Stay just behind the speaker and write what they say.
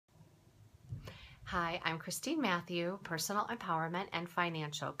Hi, I'm Christine Matthieu, personal empowerment and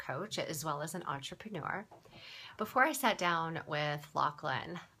financial coach, as well as an entrepreneur. Before I sat down with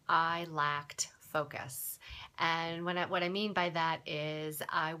Lauchlan, I lacked focus. And what I mean by that is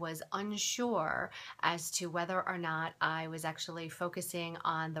I was unsure as to whether or not I was actually focusing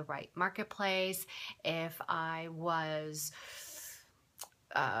on the right marketplace, if I was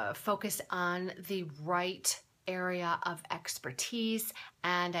focused on the right area of expertise,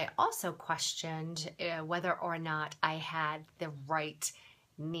 and I also questioned whether or not I had the right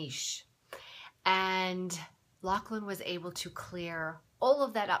niche. And Lauchlan was able to clear all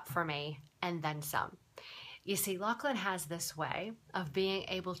of that up for me and then some. You see, Lauchlan has this way of being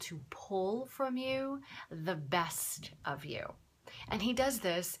able to pull from you the best of you. And he does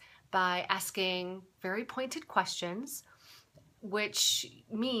this by asking very pointed questions, which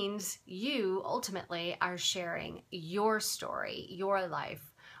means you ultimately are sharing your story, your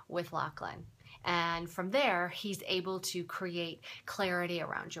life with Lauchlan. And from there, he's able to create clarity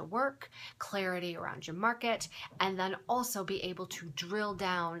around your work, clarity around your market, and then also be able to drill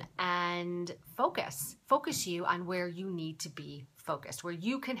down and focus you on where you need to be focused, where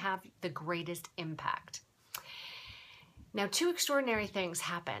you can have the greatest impact. Now, two extraordinary things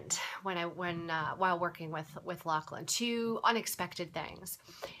happened while working with Lauchlan. Two unexpected things.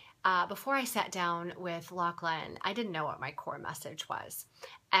 Before I sat down with Lauchlan, I didn't know what my core message was,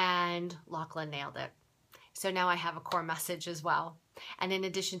 and Lauchlan nailed it. So now I have a core message as well. And in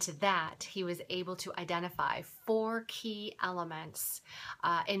addition to that, he was able to identify 4 key elements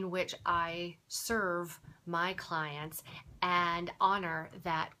in which I serve my clients and honor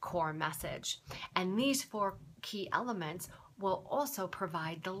that core message. And these 4 key elements will also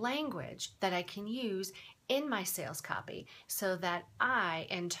provide the language that I can use in my sales copy so that I,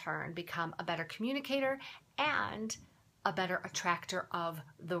 in turn, become a better communicator and a better attractor of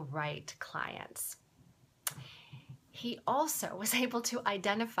the right clients. He also was able to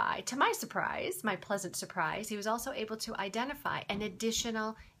identify, to my surprise, my pleasant surprise, he was also able to identify an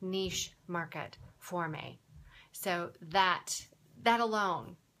additional niche market for me. So that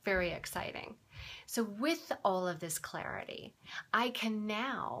alone, very exciting. So with all of this clarity, I can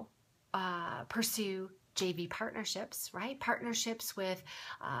now pursue JV partnerships, right? Partnerships with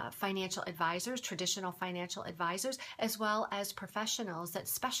financial advisors, traditional financial advisors, as well as professionals that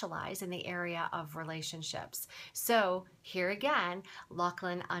specialize in the area of relationships. So here again,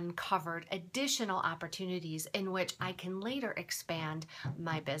 Lauchlan uncovered additional opportunities in which I can later expand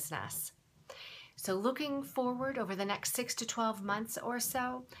my business. So looking forward over the next 6 to 12 months or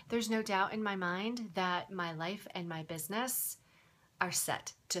so, there's no doubt in my mind that my life and my business are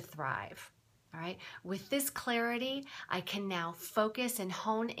set to thrive. All right. With this clarity, I can now focus and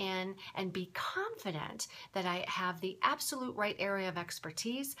hone in and be confident that I have the absolute right area of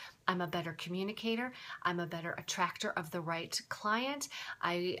expertise. I'm a better communicator. I'm a better attractor of the right client.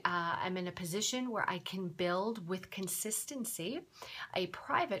 I am in a position where I can build with consistency a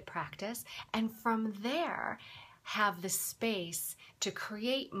private practice, and from there, have the space to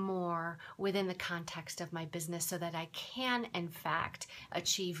create more within the context of my business so that I can, in fact,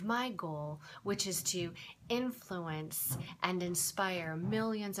 achieve my goal, which is to influence and inspire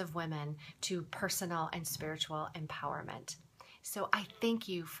millions of women to personal and spiritual empowerment. So I thank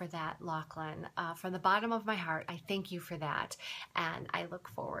you for that, Lauchlan. From the bottom of my heart, I thank you for that, and I look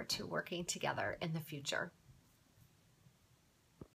forward to working together in the future.